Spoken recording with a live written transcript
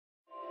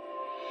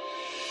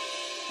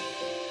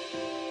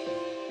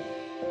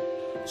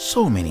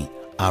So many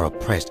are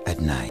oppressed at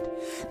night.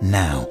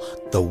 Now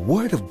the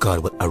word of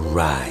God will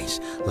arise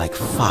like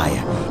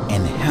fire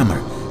and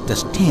hammer to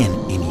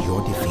stand in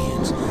your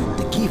defense,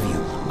 to give you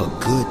a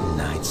good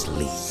night's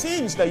sleep.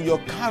 Sins that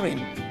you're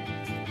carrying,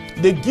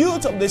 the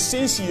guilt of the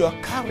sins you're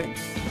carrying,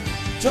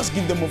 just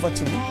give them over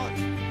to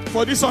me.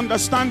 For this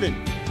understanding,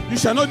 you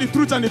shall know the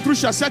truth, and the truth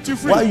shall set you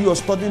free. While you're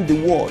studying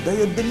the word, that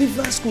your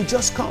deliverance could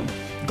just come.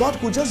 God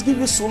could just give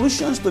you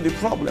solutions to the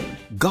problem.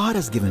 God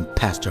has given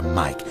Pastor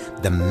Mike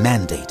the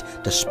mandate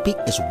to speak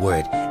his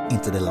word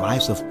into the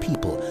lives of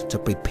people to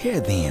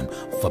prepare them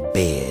for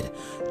bed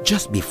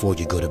just before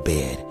you go to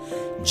bed.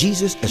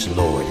 Jesus is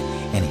Lord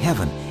and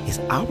heaven is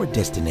our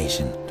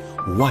destination.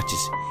 Watch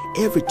us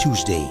every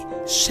Tuesday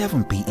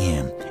 7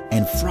 p.m.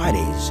 and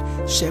Fridays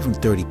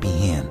 7:30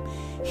 p.m.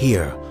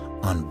 here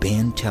on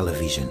Ben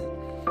Television.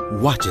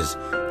 Watch us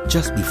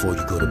just before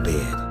you go to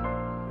bed.